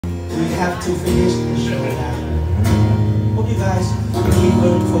have to finish the show now. Hope you guys for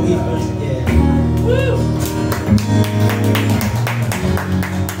me first. Yeah. Woo!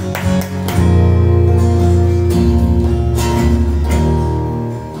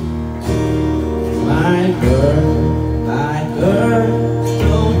 My girl,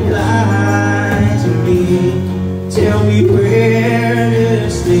 don't lie to me. Tell me where you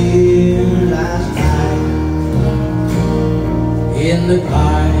sleep last night. In the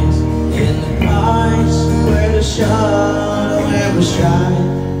pines where the shadow ever shine,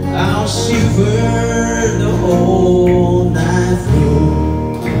 I'll shiver the whole night through.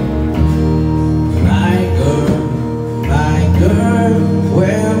 My girl,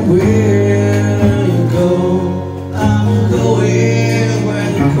 where will you go? I'm going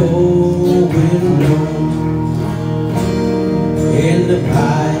where the cold wind blows. In the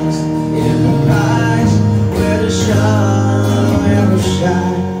pines where the shadow ever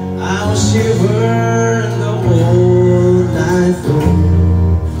shine, I'll shiver the whole night through.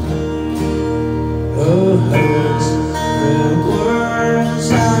 The words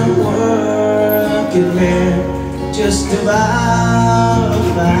I'm working here, just about a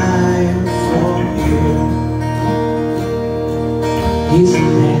mile from here. His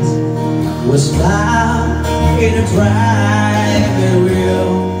hands was found in a private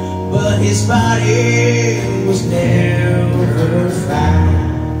wheel, but his body was never found.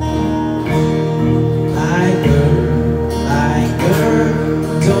 My girl,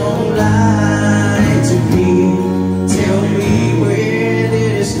 don't lie to me. Tell me where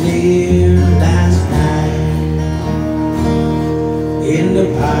did you sleep last night? In the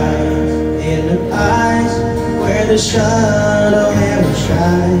pines where the shadow ever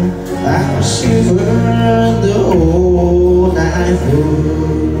shine, I will shiver the whole night through.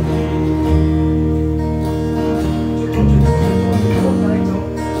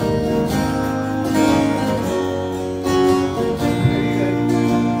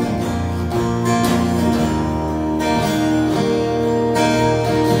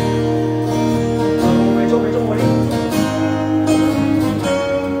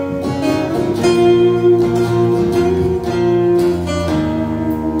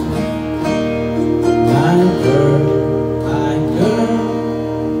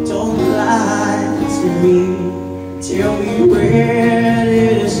 Tell me where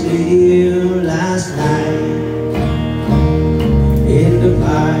did you sleep last night? In the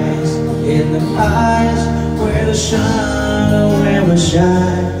pines where the shadow never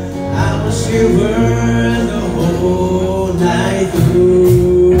shine, I will shiver the whole night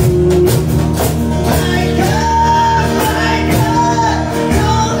through.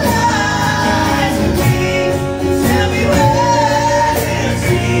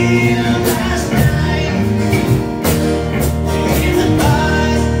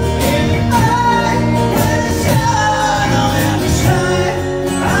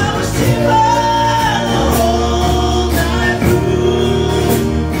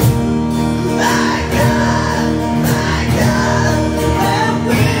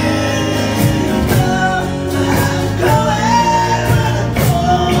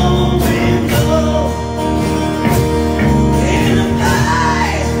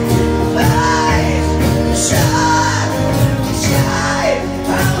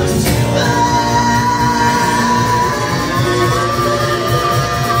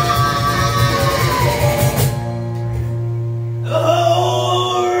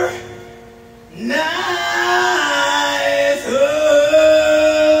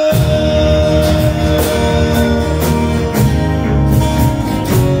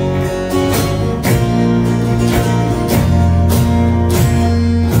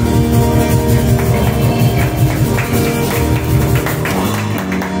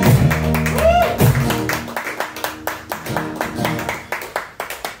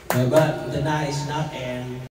 But the night is not end.